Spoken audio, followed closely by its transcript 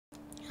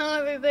Hello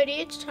everybody,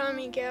 it's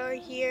Tommy Gower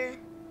here,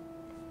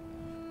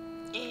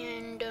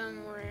 and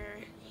we're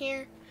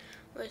here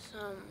with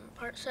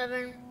part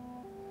 7,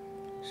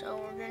 so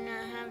we're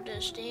gonna have to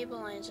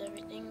stabilize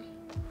everything,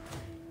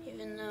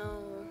 even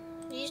though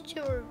these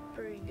two are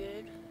pretty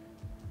good,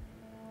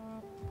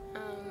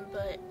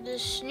 but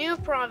this new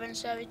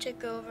province that we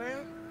took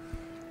over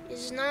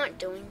is not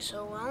doing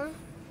so well.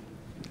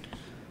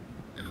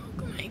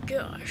 Oh my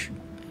gosh,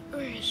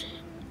 where is it?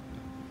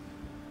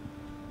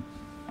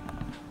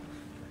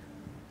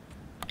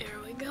 There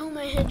we go,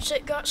 my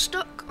headset got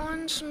stuck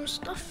on some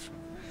stuff.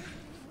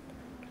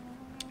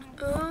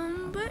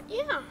 But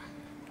yeah.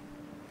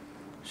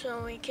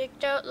 So we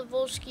kicked out the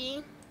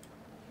Volsci.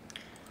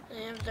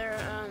 They have their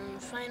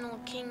final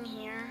king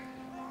here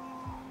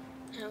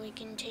that we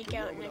can take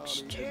out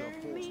next turn,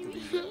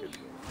 maybe.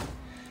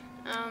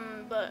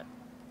 But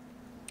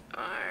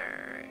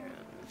our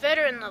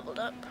veteran leveled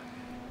up.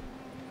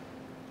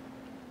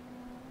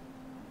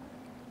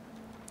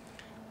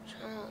 So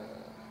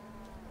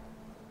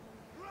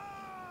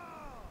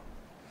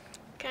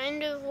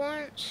kind of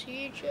want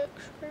siege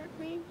expert,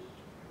 maybe?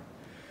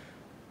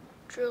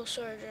 Drill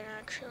sergeant,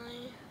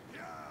 actually.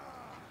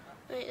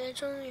 Wait,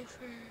 that's only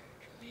for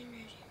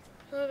commanders.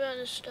 What about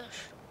this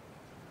stuff?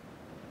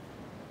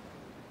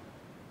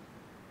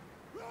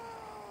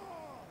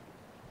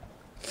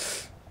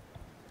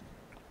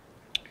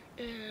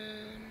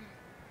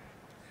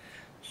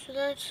 So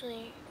that's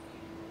like,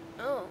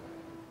 oh.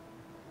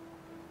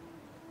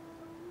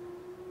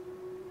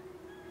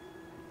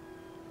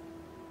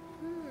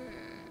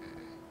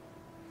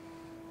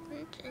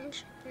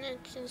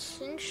 That's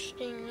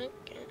interesting.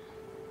 Look at.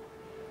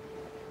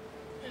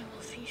 I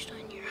will feast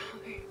on your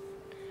hunger.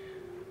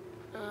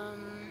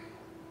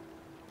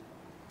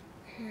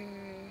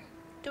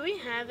 Do we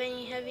have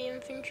any heavy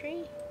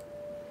infantry?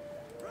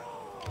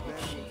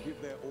 Let's see.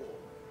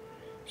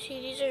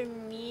 See, these are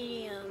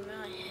medium,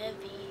 not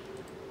heavy.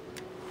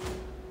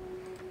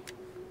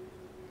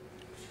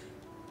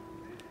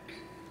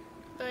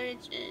 But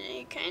it's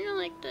kind of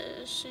like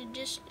the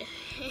sadistic.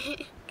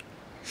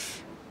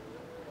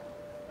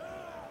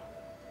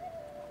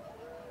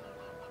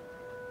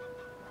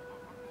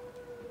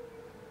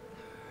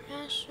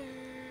 Harasser,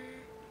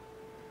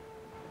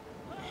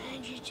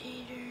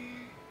 agitator,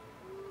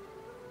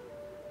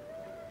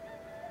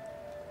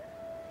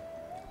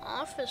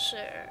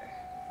 officer.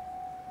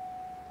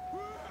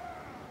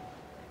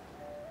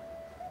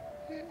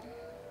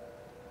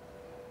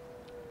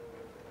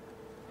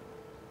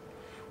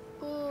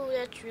 Ooh,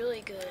 that's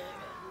really good.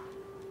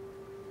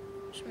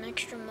 Some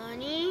extra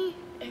money,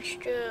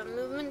 extra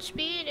movement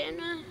speed, and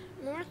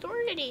more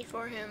authority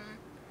for him.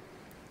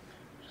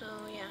 So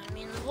yeah, I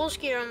mean the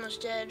Volsci are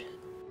almost dead.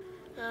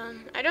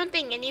 I don't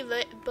think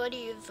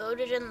anybody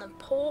voted in the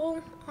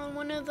poll on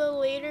one of the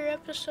later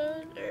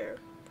episodes or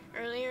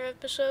earlier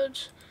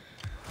episodes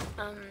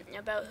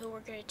about who we're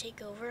gonna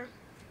take over.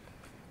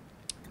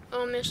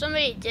 If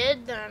somebody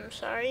did, then I'm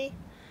sorry.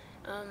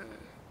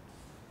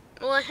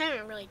 Well, I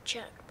haven't really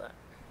checked, but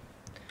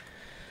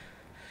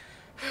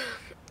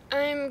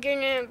I'm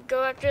gonna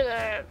go after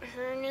the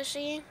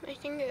Hernesy, I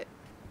think it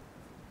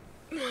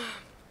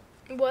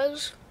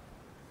was.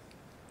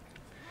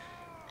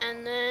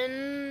 And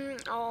then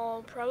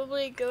I'll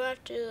probably go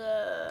after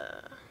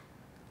the,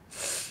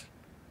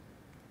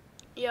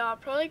 yeah, I'll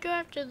probably go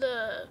after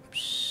the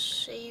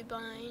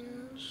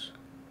Sabines.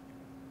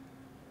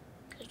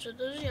 Because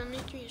those are the only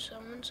 3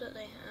 settlements that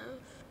they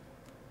have.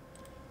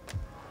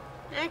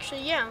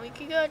 Actually, yeah, we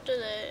could go after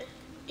the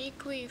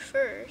Equi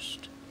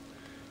first.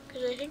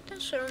 Because I think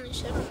that's their only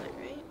settlement,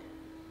 right?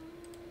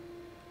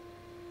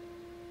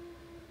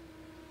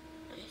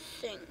 I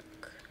think.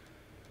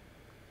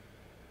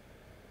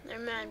 They're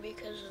mad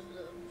because of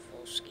the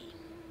Volsci.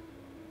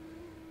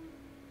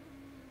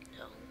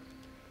 So.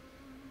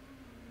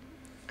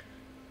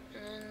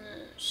 And then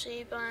the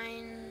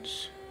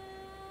Sabines.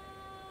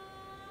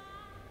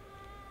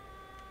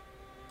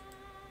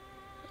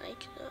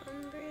 Like the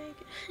Umbre, I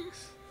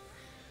guess.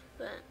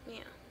 But,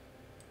 yeah.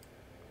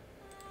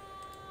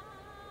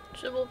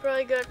 So we'll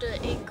probably go to the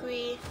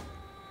Equi.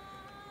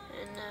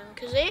 And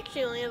because they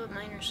actually only have a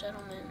minor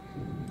settlement.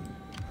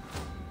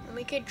 And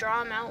we could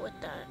draw them out with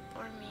that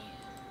army.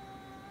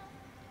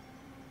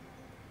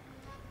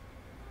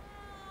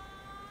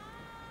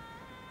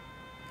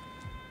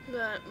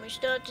 But we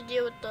still have to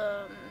deal with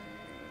the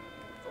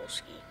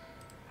Volsci.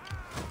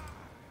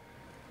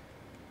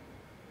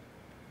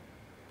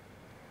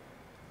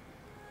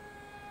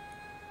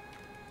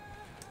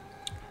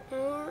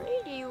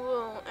 Alrighty,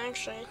 well,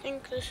 actually, I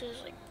think this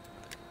is like,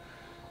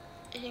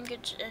 I think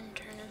it's an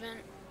intern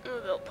event.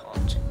 What about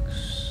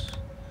politics?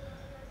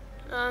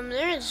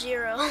 They're at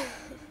 0.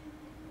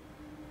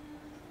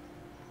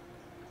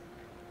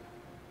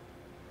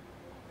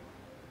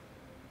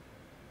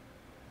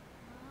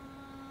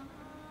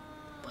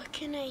 What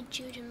can I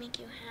do to make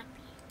you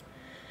happy?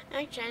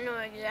 Actually, I know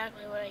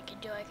exactly what I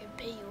could do. I could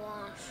pay you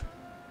off.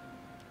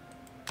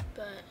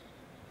 But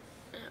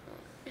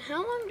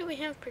how long do we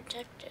have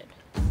protected?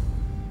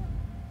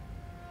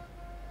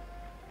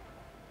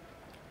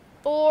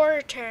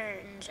 4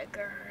 turns.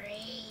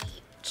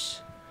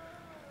 Great.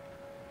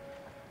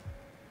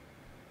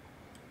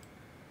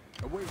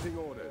 Awaiting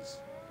orders.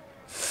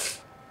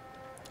 So,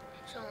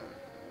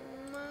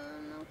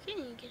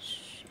 okay, I guess,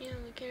 yeah,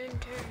 we can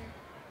enter.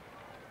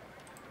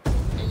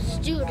 Let's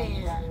do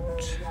that.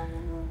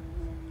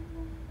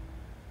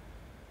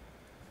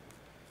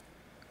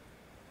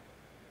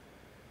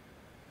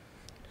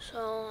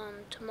 So,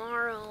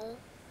 tomorrow,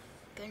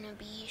 gonna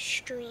be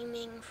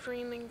streaming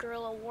Freeman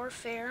Guerrilla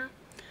Warfare.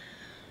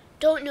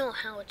 Don't know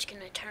how it's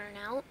gonna turn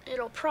out.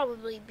 It'll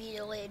probably be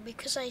delayed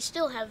because I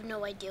still have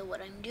no idea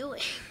what I'm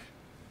doing.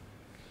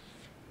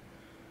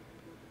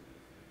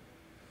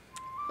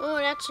 Oh,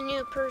 that's a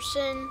new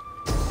person.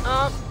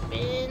 Oh,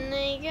 in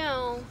they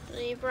go.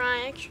 They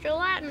brought extra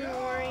Latin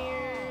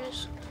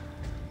warriors.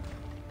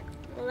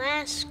 Well,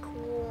 that's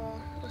cool.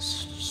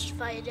 Let's just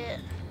fight it.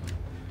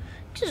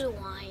 Because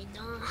why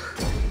not?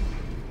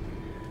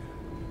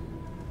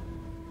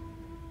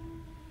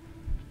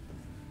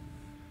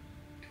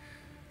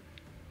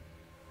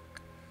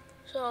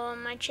 So,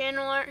 my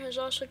channel art has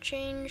also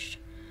changed.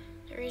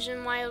 The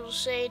reason why it will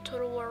say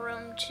Total War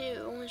Rome 2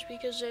 is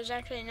because there's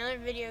actually another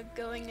video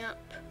going up.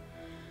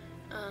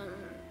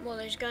 Well,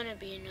 there's gonna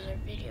be another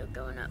video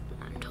going up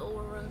on Total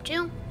War Rome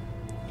 2.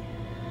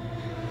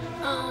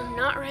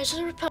 Not Rise of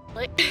the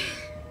Republic,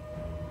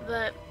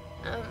 but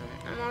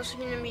I'm also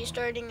gonna be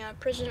starting a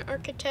Prison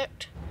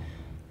Architect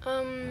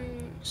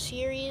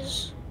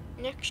series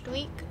next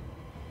week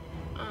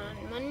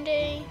on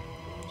Monday.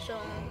 So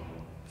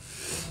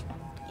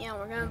yeah,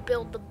 we're gonna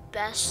build the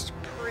best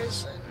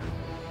prison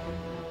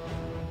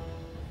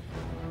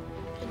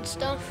and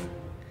stuff.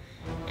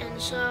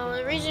 And so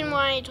the reason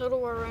why Total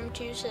War Rome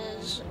 2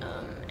 says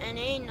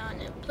NA,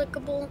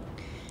 non-applicable,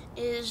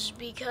 is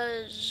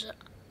because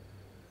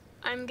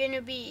I'm going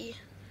to be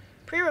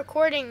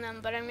pre-recording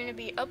them, but I'm going to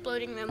be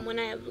uploading them when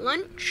I have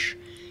lunch,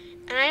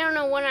 and I don't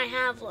know when I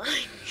have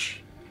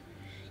lunch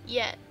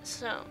yet,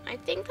 so I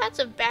think that's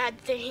a bad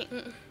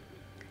thing.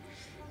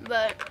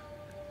 But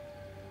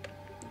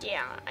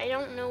yeah, I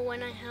don't know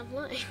when I have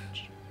lunch.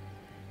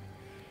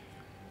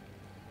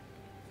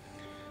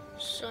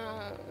 So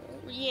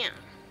yeah,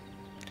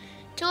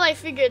 till I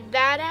figured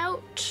that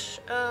out,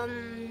 I'll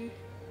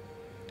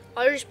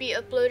just be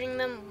uploading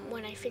them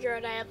when I figure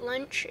out I have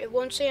lunch. It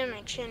won't say on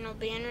my channel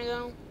banner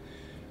though,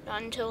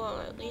 not until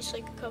at least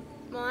like a couple,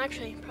 well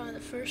actually probably the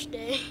first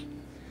day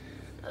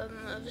of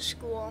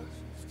school.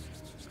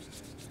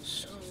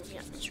 So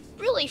yeah, it's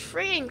really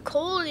freaking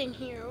cold in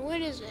here.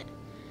 What is it?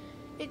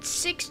 It's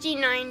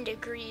 69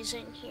 degrees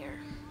in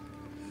here.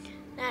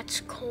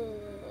 That's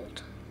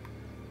cold.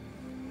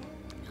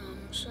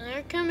 So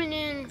they're coming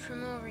in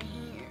from over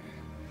here.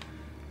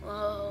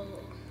 Whoa,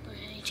 what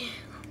did I do?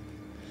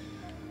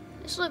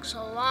 This looks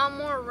a lot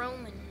more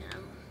Roman now.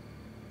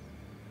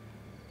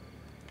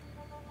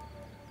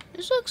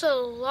 This looks a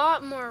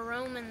lot more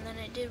Roman than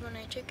it did when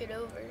I took it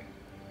over.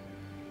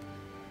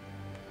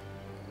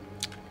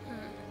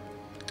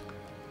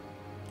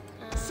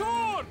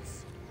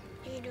 Swords!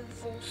 Native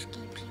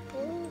Volsci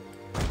people.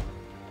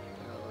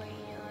 What are you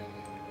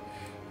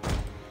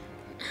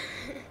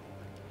doing?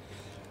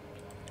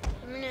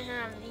 I'm gonna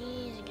have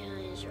these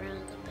guys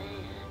around the back.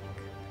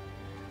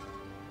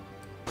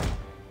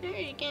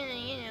 They're just gonna,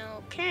 you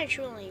know,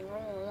 casually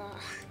roll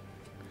along.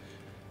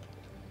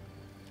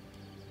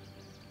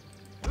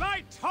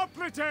 Light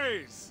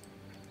hoplites!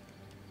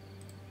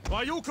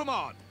 By your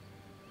command!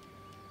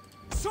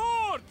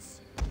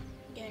 Swords!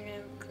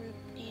 Gonna group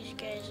these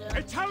guys up.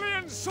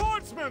 Italian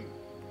swordsmen!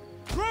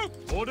 Group!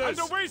 Orders!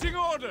 And awaiting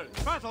orders!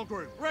 Battle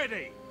group,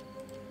 ready!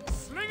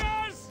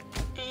 Slingers!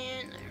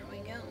 And there we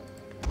go.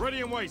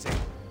 Ready and waiting. So,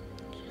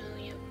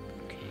 yep,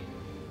 okay.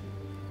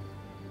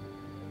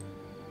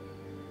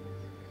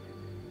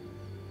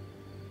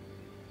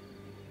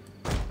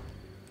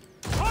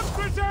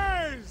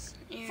 Hoplites!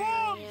 Here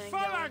Form we go.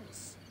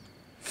 phalanx!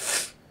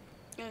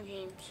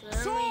 Okay, so then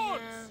we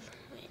Swords! have...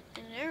 Wait,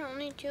 is there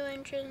only 2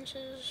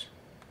 entrances?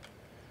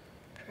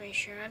 Pretty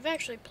sure. I've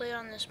actually played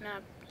on this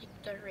map, like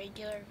the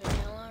regular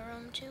vanilla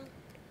Rome 2.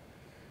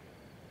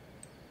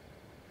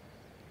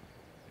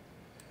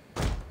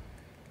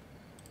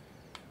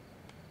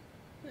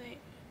 Wait.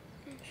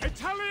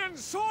 Italian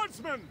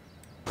swordsmen!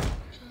 Oh,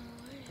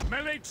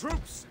 Melee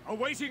troops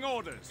awaiting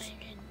orders. I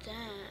did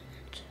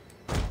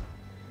that.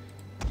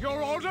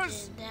 Your I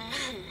orders? did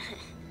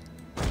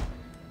that.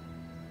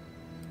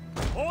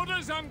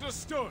 Orders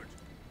understood.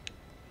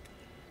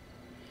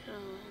 Yeah.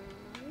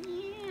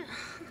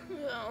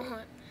 Oh,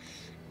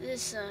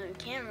 this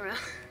camera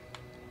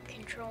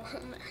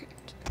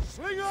controlment.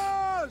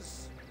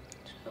 Slingers!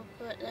 So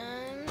put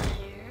them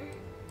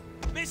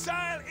there.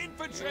 Missile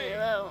infantry!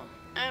 Whoa,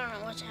 I don't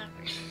know what's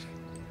happening.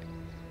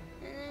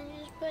 And then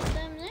just put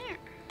them there.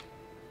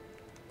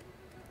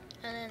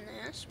 And then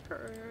that's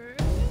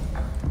perfect.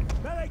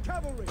 Melee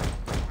cavalry!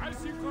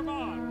 As you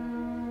command!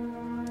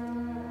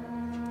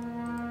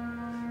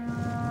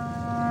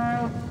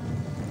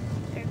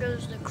 There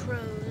goes the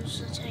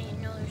crows. That's how you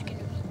know there's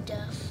gonna be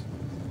death.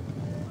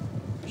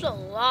 There's a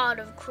lot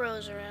of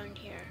crows around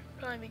here.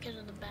 Probably because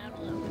of the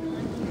battle that went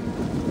on.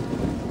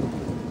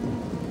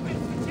 Where's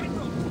the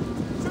general?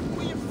 Shouldn't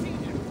we have seen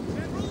him?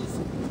 Generals?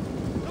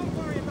 Don't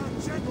worry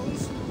about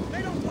generals.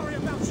 They don't worry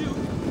about you.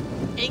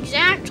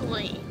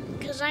 Exactly.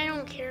 Because I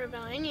don't care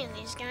about any of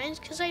these guys.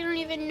 Because I don't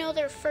even know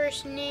their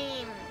first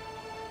name.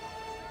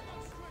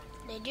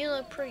 They do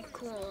look pretty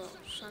cool,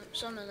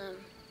 some of them.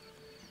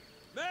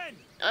 Men!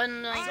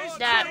 Unlike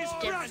that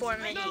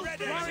deformity. Don't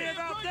worry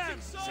about them.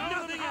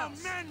 Nothing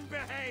else. Men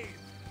behave.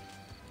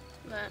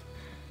 But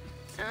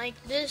I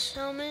like this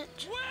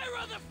helmet Where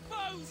are the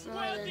foes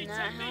more than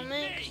that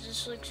helmet, because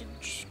this looks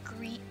just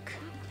Greek.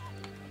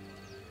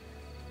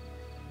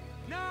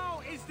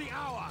 Now is the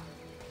hour.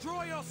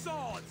 Draw your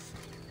swords.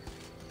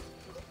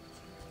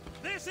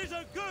 This is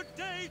a good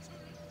day.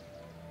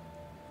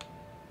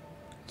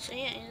 So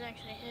yeah, he's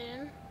actually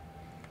hidden.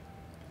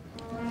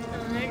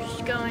 And they're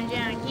just going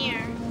down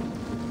here.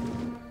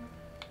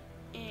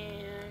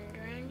 And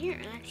around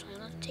here, actually,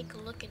 let's take a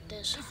look at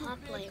this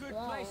hoplite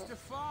wall.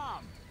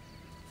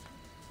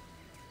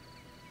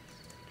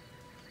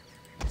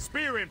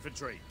 Spear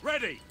infantry,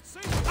 ready.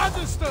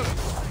 Understood.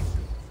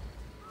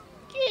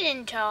 Get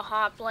into a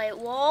hoplite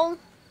wall.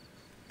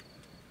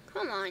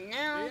 Come on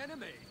now. The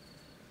enemy.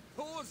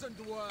 Poors and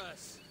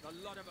worse. A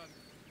lot of them.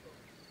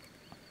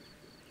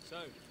 So,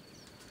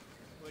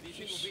 where do you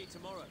think we'll be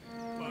tomorrow?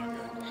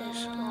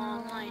 This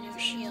long line of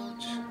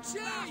shields.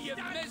 Cheer, you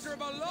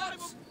miserable lot!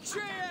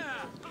 Cheer!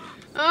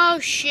 Oh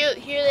shoot,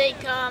 here they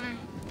come.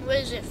 What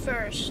is it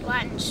first?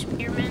 Latin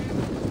spearmen?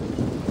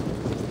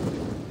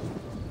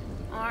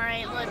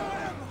 Alright,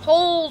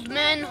 hold,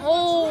 men,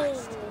 hold!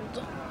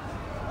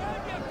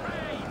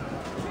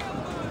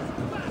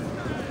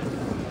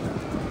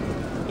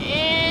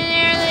 And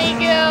there they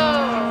go!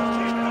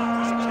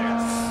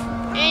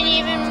 And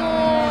even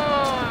more!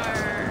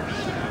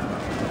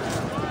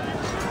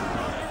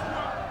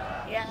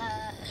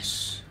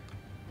 Yes!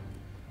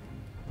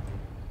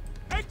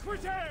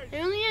 They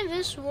only have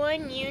this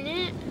one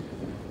unit.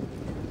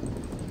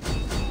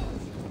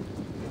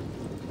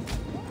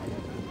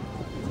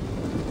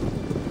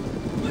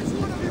 Which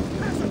one of you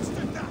peasants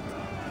did that?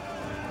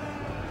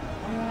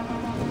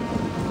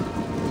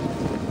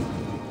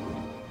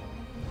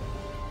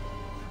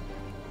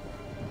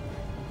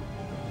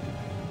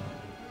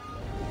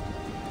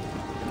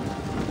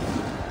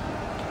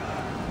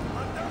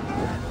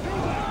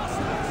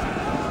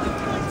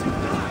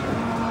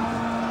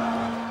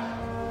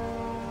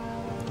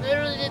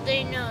 Little did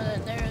they know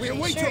that there was a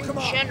certain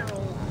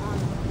general on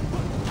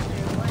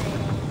their way,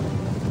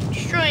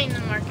 destroying the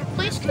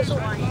marketplace, because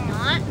why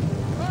not?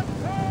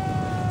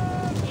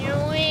 Here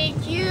we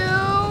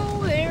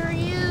go, there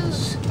he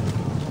is.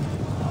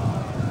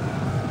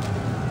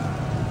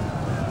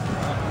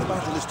 The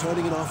battle is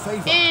turning in our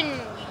favor. In we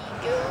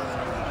go.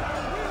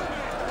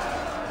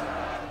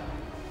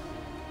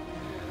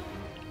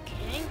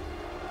 Okay.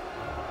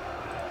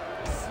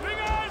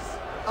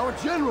 Our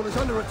general is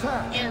under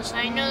attack. Yes,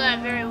 I know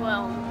that very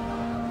well.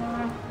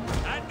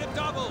 And the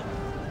double.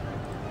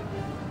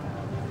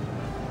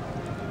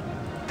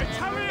 And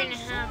then we're gonna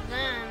have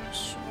them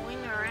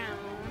swing around.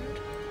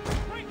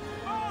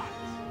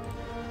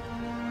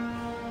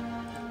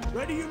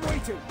 Ready and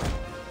waiting.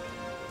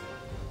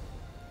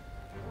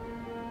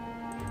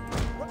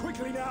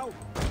 Quickly now.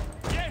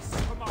 Yes,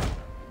 Commander.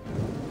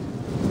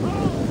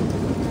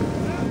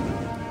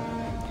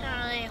 How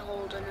are they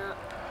holding up?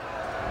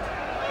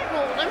 They're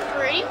holding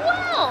pretty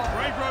well.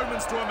 Brave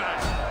Romans to a man.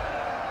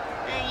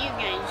 There you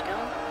guys go.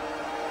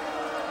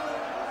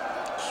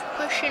 Just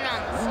pushing on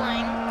the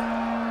flank.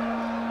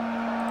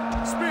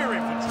 Spear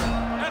infantry.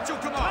 At your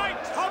command.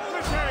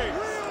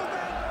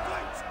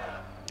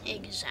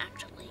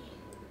 Exactly.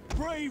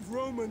 Brave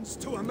Romans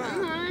to a Come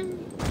man. on.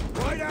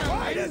 Right out.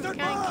 Right as the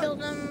Gotta kill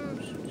them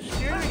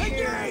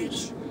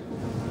skirmishers.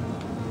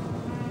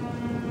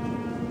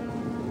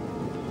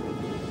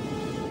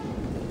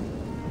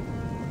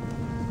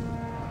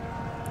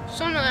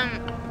 Some of them,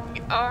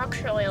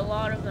 actually a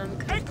lot of them,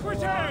 could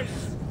pull off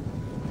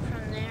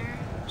from there,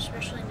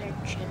 especially their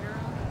general.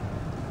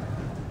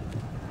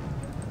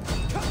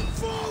 Come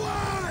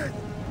forward!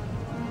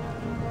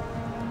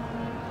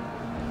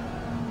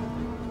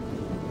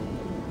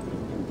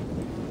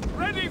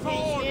 Ready for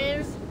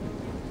orders.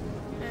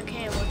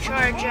 Okay, we'll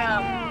charge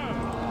up.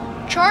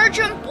 Charge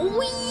them,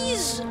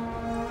 boys!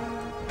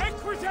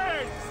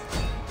 Equites!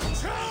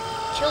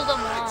 Kill them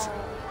all.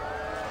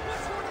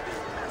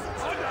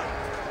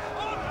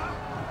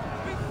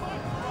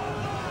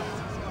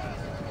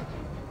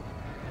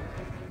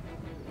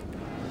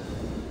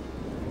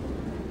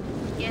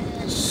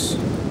 Yes.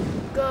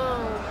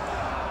 Go.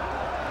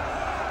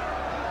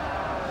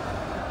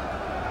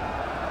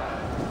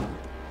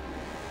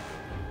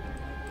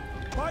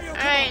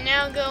 Alright,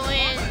 now go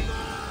in.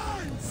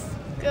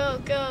 Go,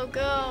 go,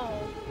 go.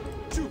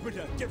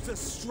 Jupiter gives us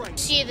strength.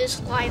 See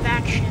this live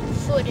action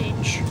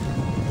footage.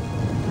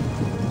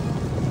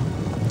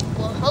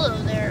 Well,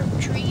 hello there,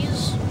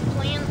 trees,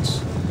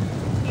 plants.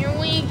 Here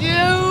we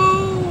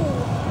go.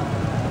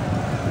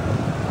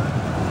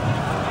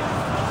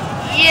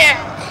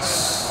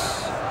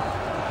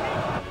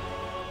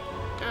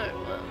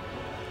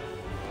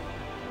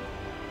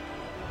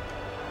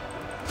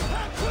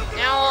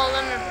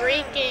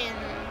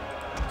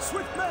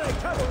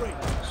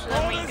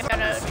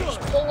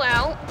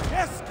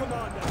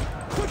 Commander!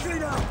 Quickly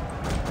now!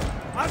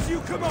 As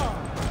you command!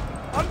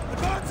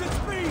 Advance at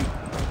speed!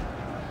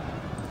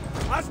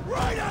 As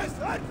riders,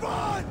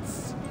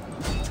 advance!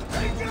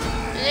 Engage!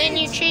 And then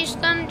you chase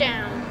them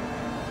down.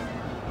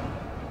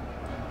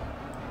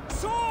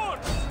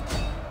 Swords!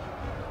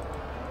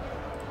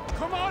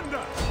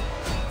 Commander!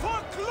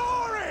 For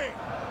glory!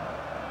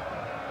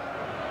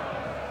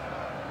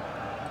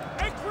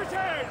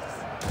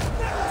 Equites!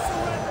 Never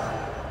surrender!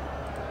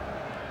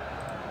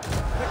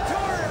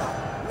 Victoria!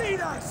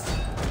 Lead us!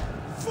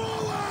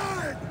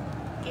 Forward!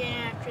 Get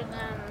after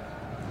them.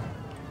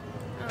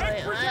 Oh,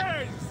 wait, what?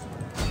 Equites!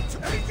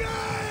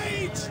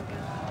 Engage!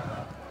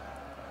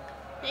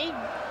 They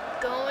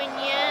going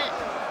yet?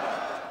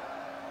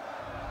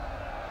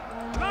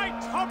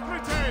 Light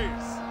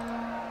hoplites!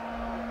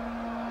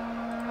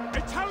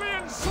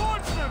 Italian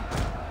swordsmen!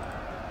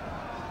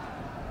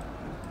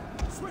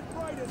 Swift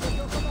riders at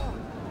your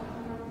command!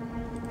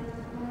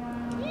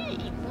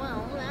 Hey,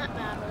 well, that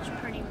battle's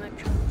pretty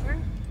much over.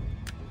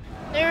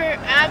 They're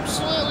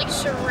absolutely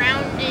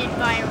surrounded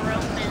by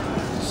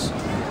Romans.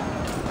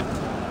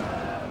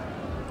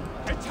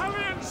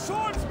 Italian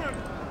swordsmen!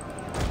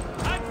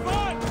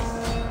 Advance!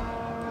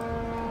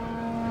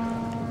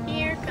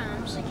 Here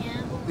comes the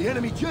cavalry. The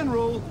enemy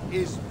general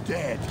is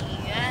dead.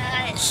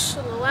 Yes,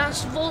 the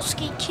last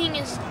Volsci King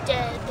is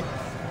dead.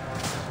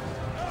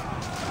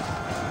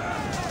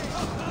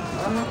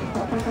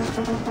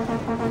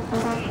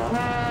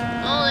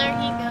 Oh, there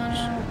he goes.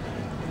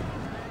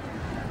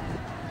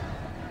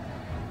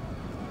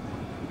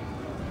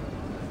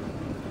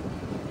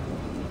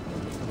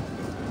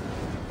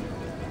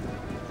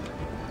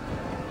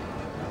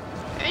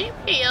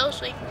 Anybody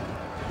else like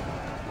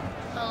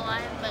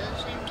alive but at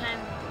the same time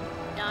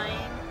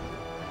dying?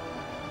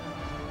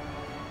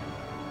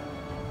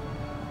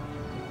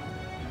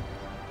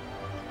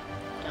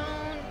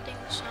 Don't think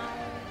so.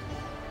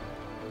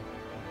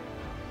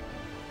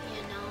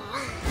 You know.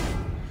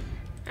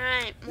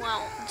 Alright,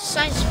 well,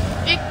 decisive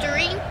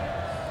victory.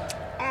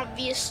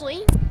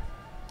 Obviously.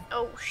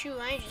 Oh shoot,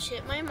 I just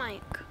hit my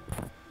mic.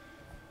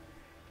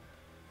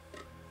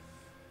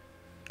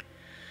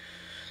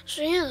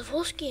 So yeah, the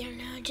Volsci are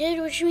now dead,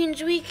 which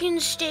means we can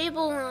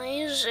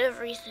stabilize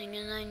everything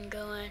and then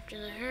go after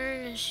the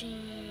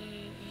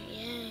Hernesy.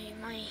 Yay,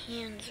 my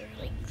hands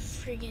are like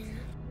friggin'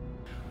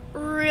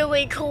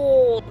 really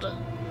cold.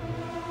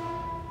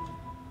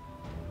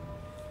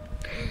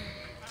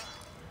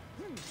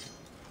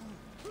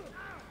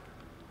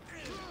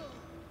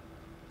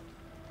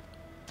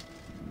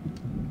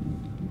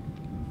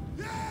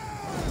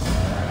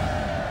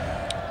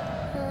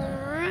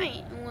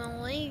 Alright,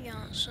 well they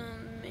got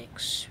some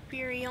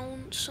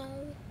experience,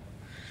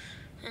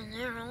 and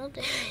they're all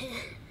dead.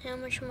 How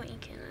much money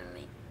can I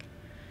make?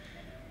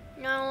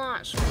 Not a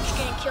lot, so I'm just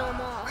gonna kill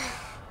them all.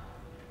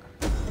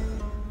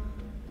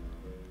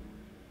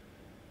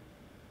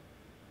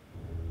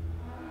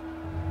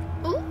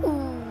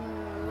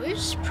 Ooh, this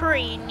is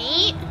pretty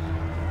neat.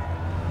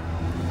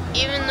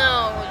 Even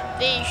though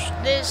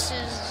this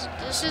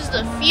is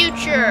the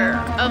future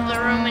of the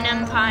Roman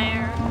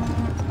Empire.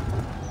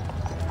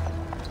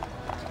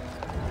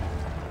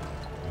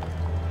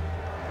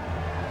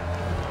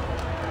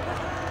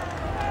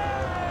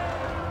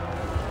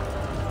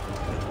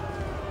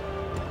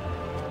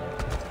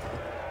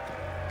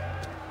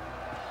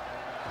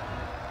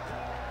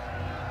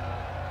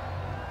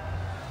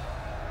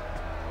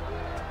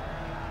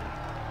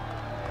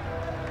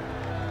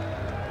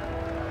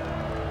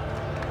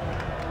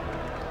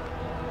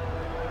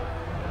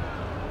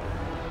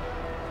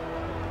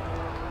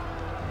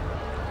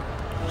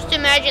 Just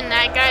imagine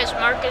that guy's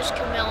Marcus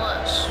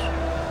Camillus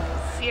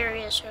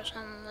Furious or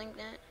something like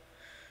that.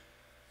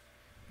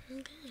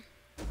 Okay.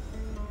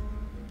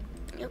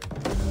 Yep.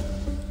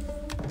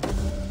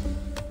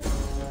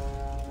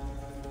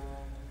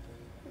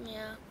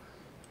 Yeah.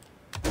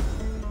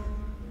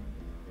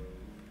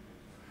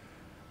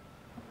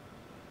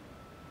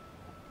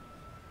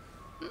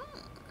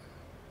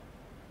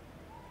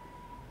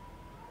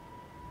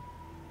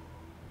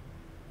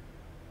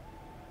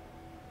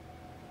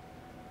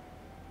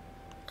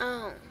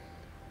 Oh.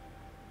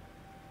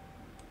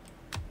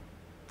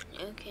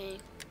 Okay.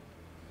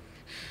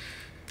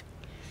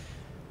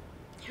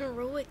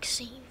 Heroic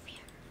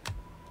savior.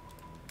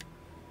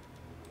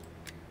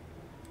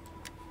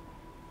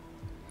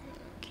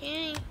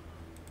 Okay.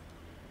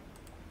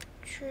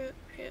 Troop.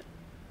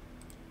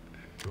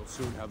 We'll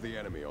soon have the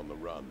enemy on the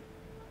run.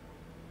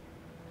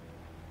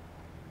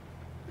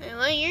 Wait,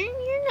 well,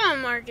 you're not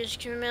Marcus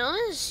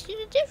Camillus.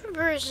 You're a different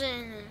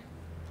person.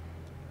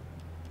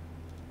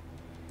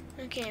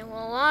 Okay,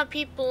 well, a lot of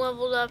people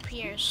leveled up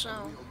here,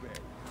 so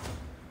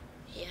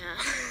yeah.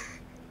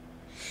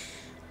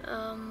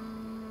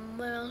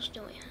 What else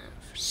do we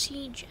have?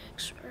 Siege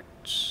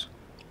experts.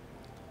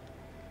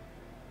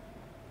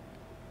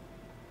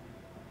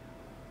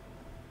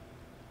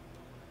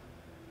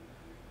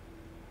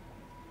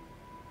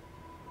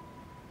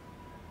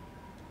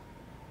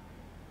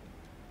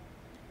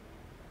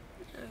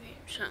 Okay,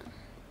 so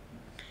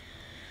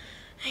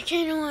I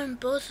kind of want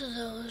both of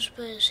those,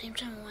 but at the same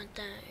time I want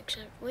that,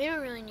 except we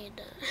don't really need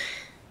that.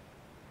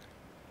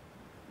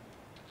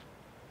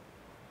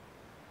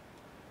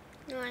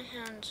 No, I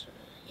have,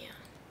 yeah.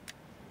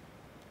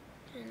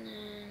 And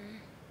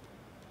then...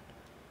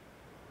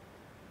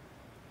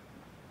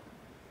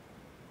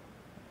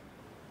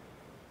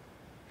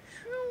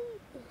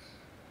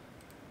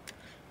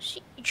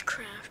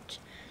 Siegecraft.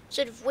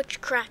 Instead of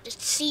witchcraft, it's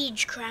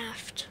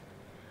siegecraft.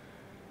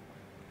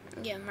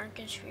 Yeah,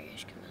 Marcus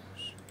Furious Camels.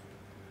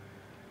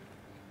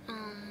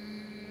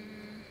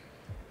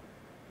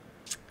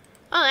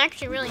 Oh, they're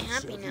actually really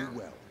happy now.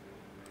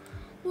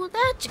 Well,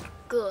 that's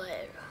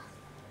good.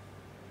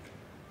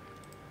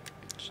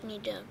 Just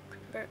need to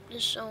convert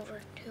this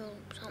over to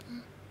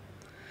something.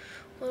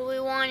 What do we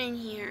want in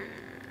here?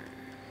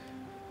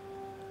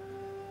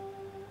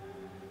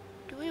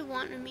 Do we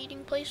want a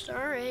meeting place? They're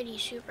already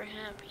super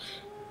happy.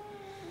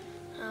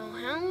 Oh,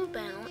 how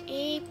about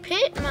a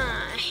pit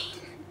mine?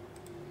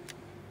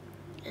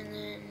 And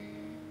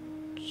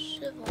then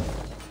civil.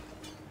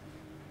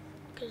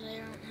 Because they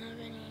don't have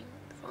any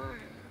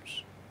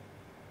farms.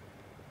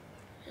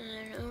 And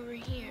then over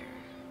here.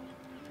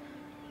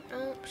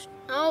 Oops.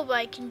 Oh, but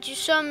I can do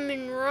something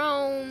in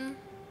Rome.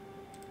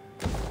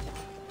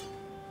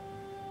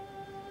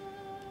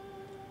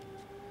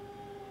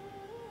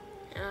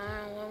 I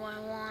don't know what I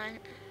want.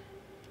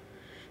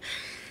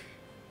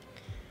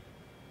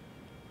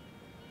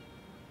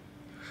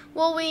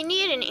 Well, we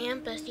need an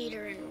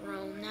amphitheater in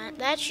Rome.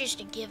 That's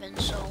just a given,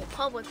 so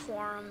public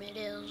forum it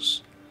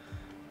is.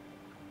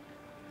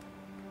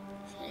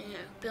 So, yeah,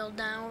 build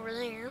that over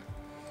there.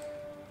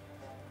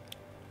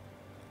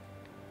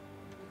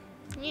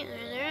 Yeah,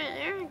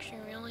 they're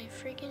actually really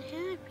freaking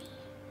happy.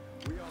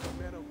 We are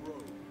the men of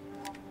Rome.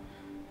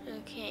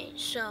 Okay,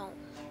 so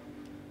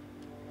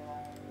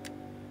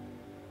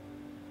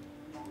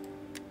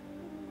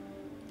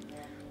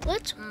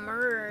let's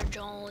merge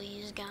all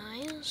these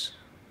guys.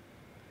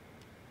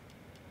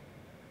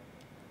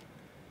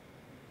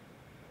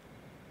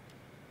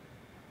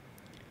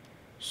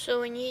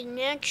 So we need an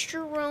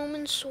extra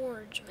Roman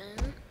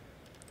swordsman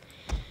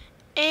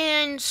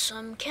and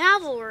some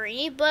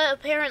cavalry, but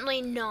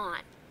apparently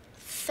not.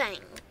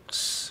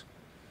 Thanks.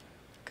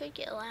 Could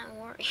get a Latin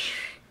warrior.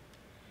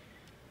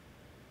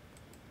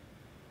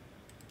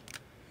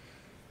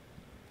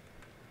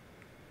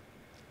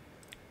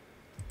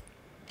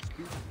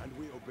 Speak and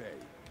we obey.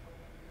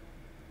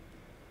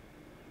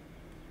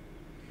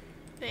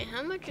 Wait,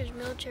 how much is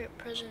military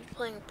presence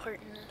playing a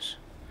part in this?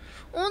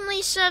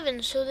 Only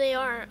 7, so they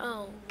are,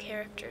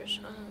 characters.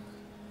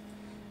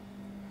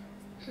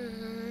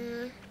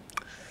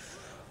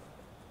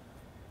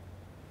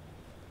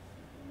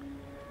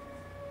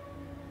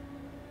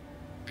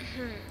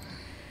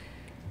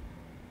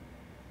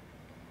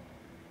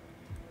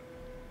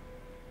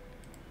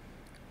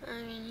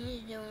 I mean,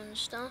 he's doing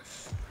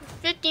stuff.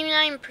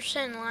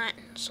 59%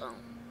 Latin, so.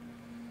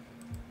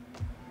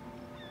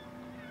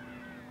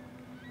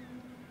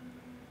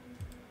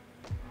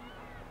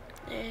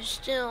 There's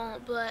still,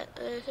 but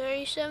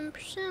 37%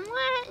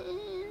 Latin.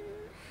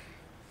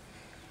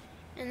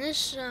 And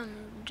this,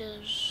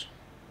 does,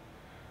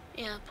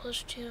 yeah,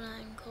 +2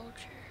 Latin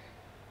culture.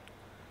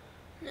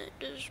 That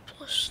does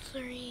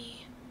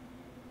 +3.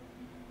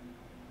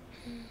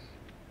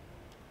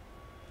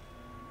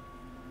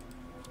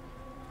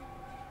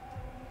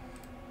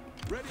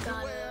 Ready to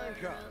Got wear our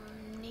anchor.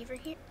 neighbor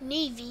here.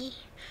 Navy,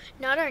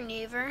 not our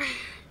neighbor.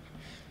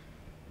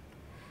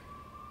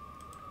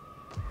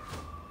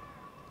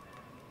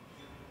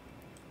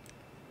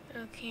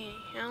 Okay,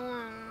 how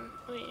long?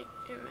 Wait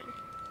a minute.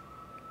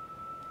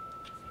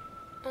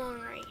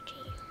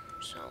 Alrighty,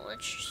 so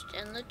let's just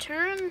end the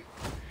turn.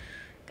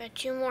 Got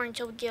 2 more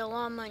until we get a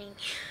lot of money.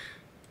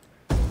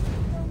 So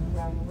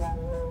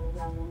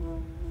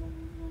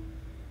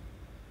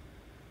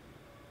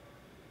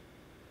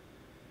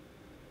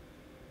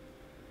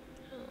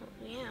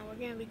yeah, we're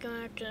gonna be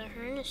going after the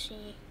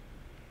Hernesy.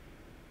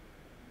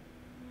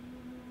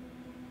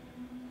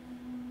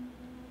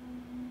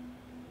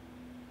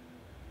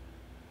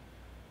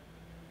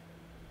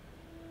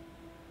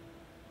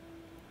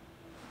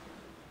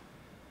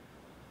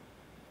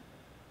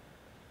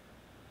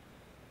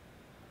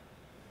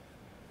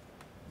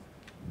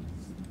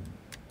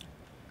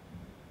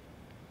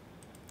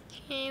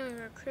 Okay, we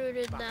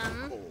recruited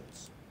them.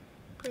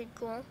 Pretty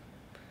cool.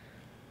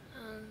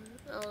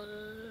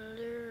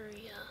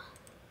 Illyria.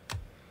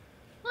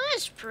 Well,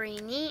 that's pretty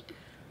neat.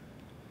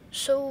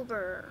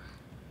 Sober.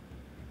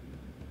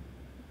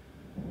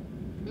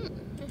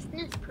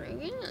 That's pretty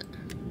good.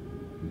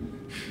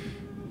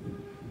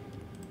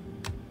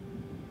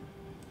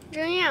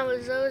 Oh yeah, it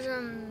was those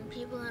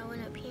people that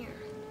went up here.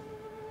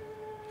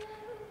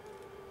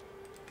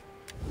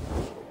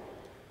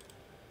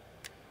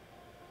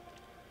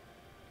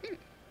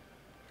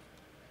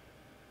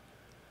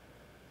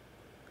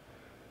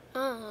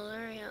 Oh,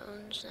 Illyria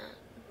owns that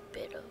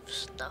bit of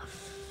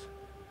stuff.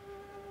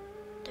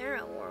 They're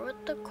at war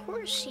with the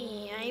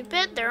Corsi. I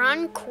bet they're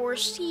on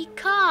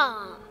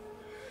Corsica.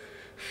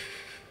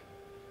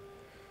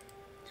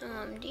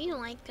 Do you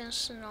like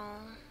us at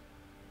all?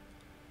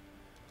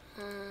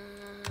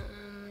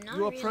 Not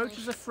You approach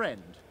really. as a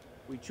friend.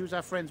 We choose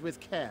our friends with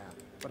care,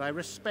 but I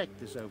respect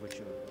this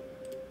overture.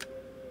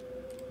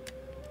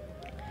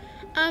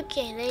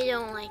 Okay, they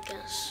don't like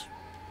us.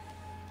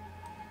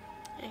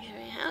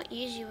 Actually, how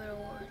easy would it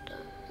work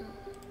though?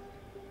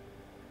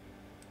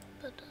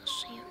 But the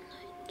Sam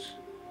Knights.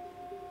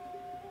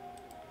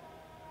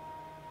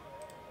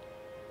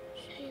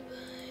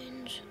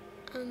 Sabines,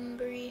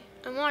 Umbri.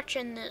 I'm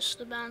watching this,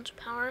 the Balance of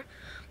Power.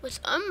 With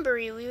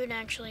Umbri, we would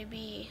actually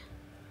be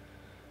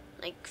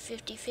like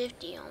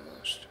 50-50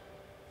 almost.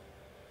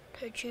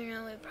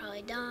 Tortuno would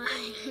probably die.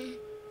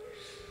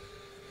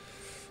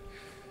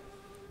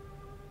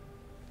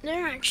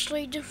 They're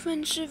actually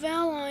defensive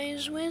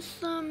allies with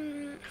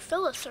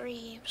Phila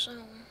 3, so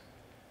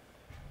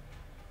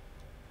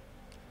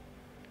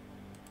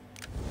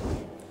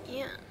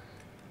yeah.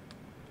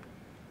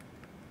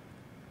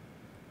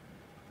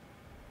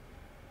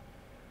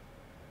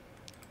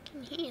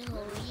 Can he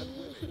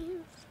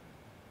leave?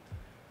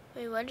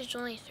 Wait, what? It's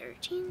only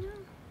 13 now?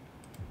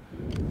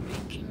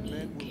 Can you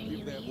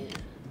Leave their leave? wall.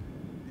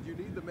 Did you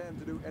need the men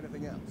to do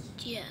anything else?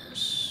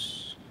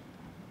 Yes.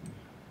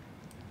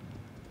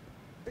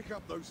 Pick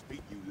up those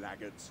feet, you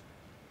laggards.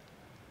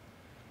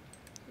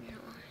 You know,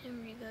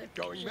 him to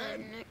go Going to the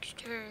men. next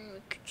turn.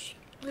 We could.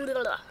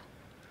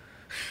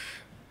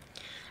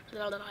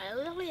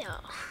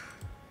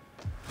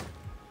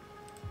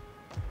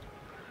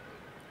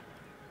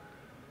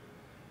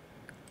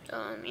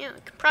 Yeah,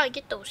 we could probably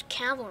get those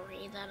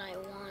cavalry that I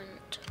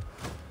want.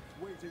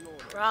 Waiting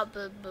orders.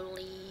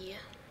 Probably.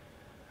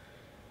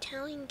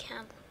 Italian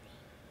cavalry.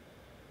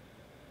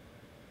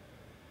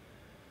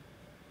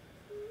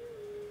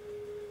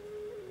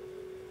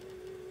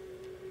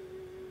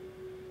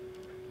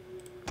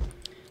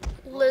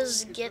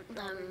 Let's get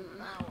them.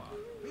 Power.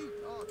 Beat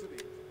artillery.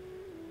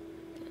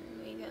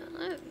 And we got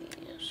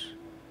levies.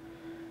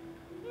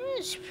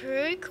 It's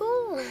pretty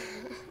cool.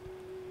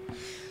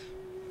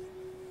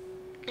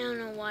 I don't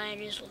know why I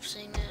just love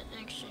saying that.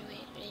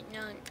 Actually, wait,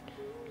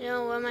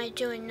 no, what am I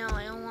doing? No,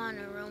 I don't want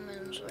a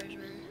Roman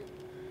swordsman.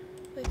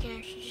 We can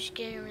actually just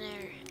get him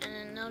there, and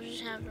then they'll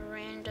just have a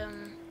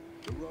random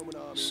The Roman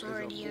army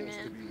sword is a unit.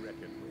 force to be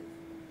reckoned with.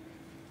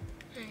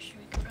 Actually,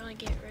 we can probably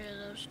get rid of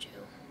those two.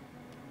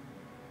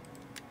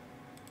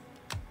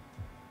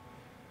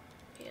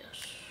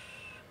 Yes.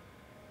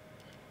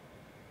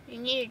 You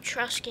need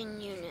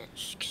Etruscan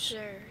units, because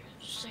they're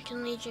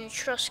 2nd Legion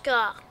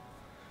Etrusca.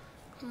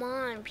 Come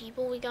on,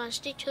 people, we gotta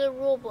stick to the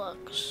rule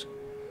books.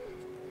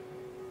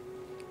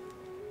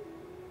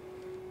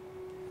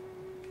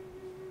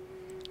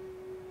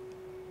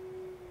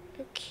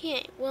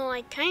 Okay, well,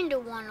 I kind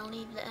of want to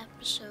leave the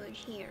episode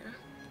here.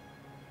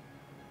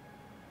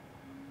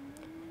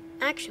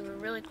 Actually, we're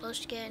really close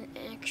to getting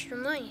extra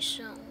money,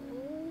 so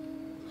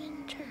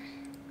enter.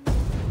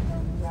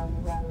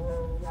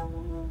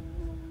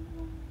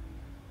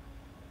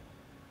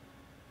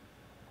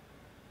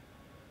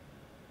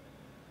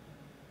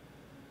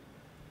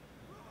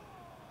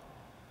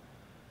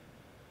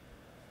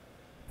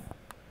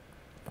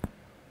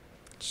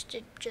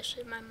 Just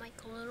hit my mic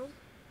a little.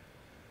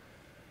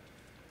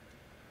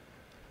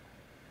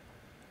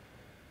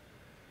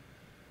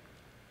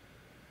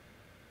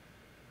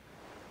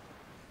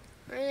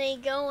 Where are they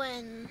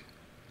going?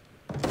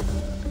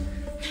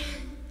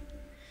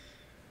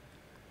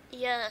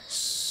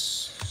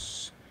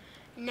 Yes.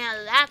 Now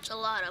that's a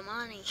lot of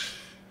money.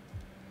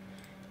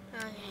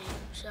 Okay,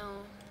 so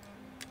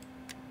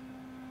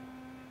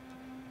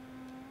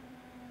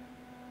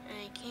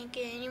I can't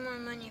get any more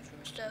money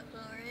from stuff though,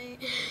 right?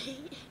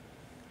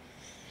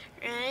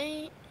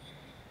 Right?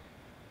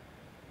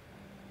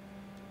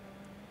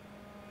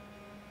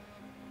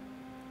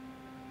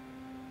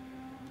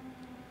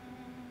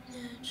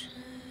 That's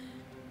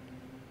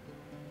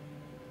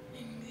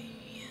and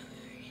yeah,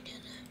 we already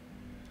did that.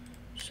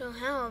 So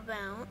how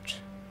about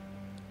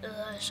the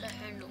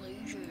 2nd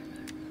Legion?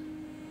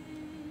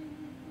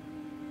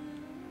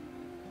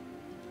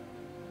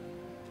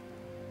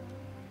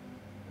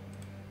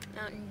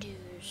 Mountain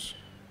Dews.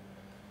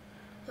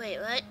 Wait,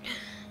 what?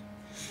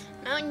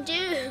 Mountain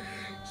Dews!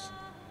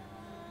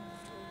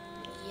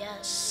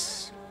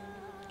 Yes.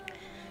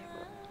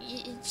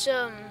 It's,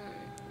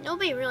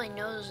 nobody really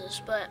knows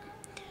this, but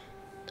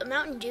the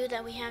Mountain Dew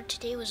that we have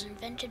today was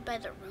invented by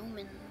the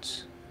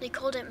Romans. They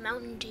called it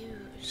Mountain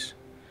Dews.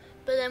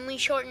 But then we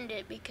shortened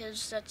it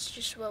because that's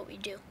just what we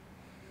do.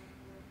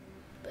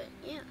 But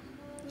yeah,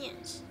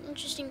 it's an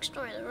interesting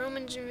story. The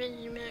Romans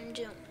invented Mountain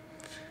Dew.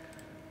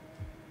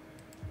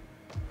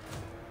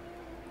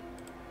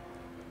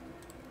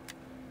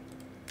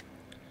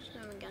 So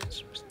we got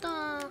some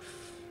stuff.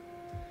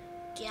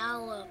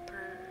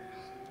 Galloper.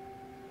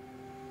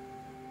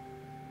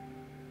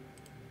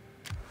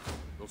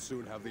 We'll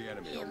soon have the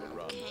enemy on the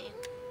run. Okay.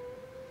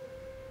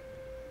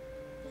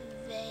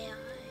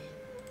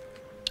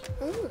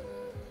 Ooh.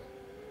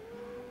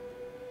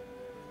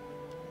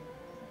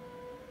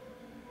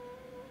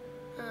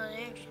 Oh,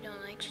 they actually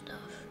don't like stuff.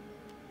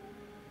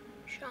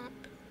 Shop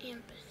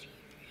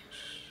amphitheater.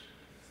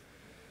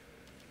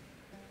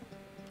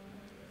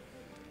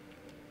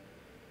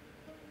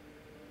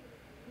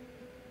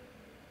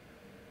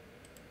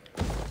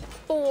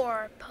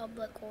 4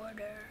 public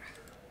order.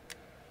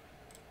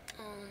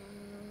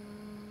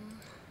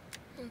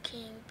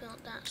 Okay, we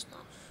built that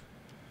stuff.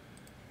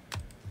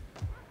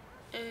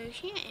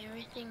 Yeah,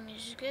 everything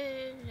is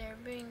good. They're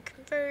being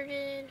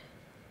converted.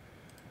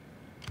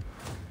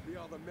 We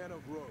are the men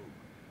of Rome.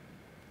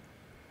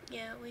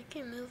 Yeah, we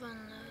can move on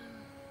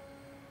them.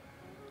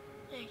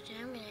 Actually,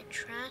 I'm gonna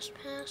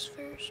trespass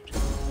first.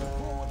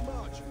 Forward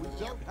march. We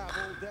don't have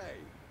all day.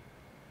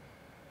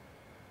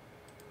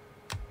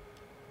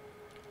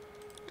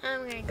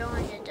 I'm gonna go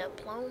into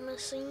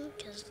diplomacy,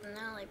 because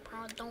now they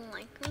probably don't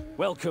like me.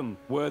 Welcome,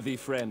 worthy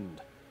friend.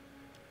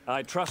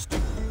 I trust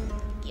you.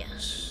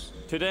 Yes.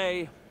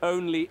 Today,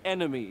 only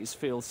enemies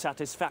feel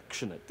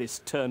satisfaction at this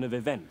turn of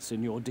events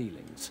in your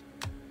dealings.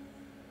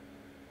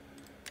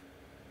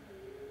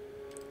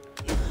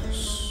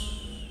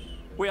 Yes.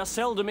 We are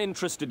seldom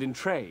interested in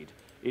trade.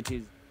 It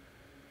is...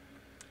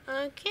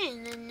 Okay,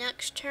 and then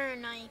next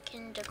turn I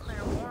can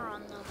declare war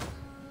on them.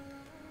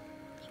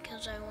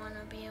 Because I want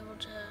to be able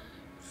to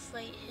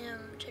fight him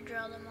to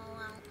draw them all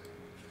out.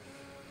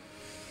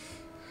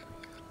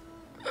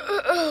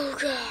 Oh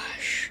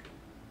gosh.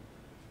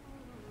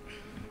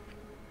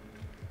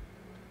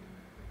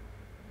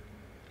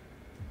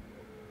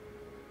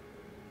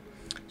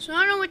 So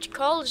I don't know what to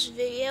call this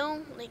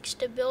video, like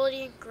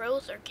stability and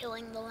growth or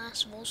killing the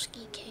last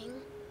Volsci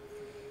King.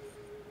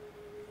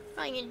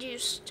 I can do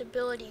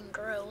stability and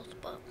growth,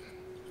 but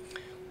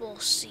we'll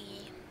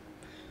see.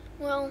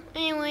 Well,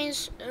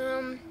 anyways,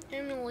 I'm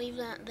gonna leave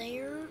that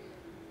there.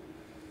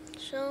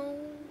 So,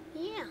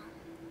 yeah.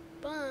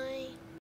 Bye.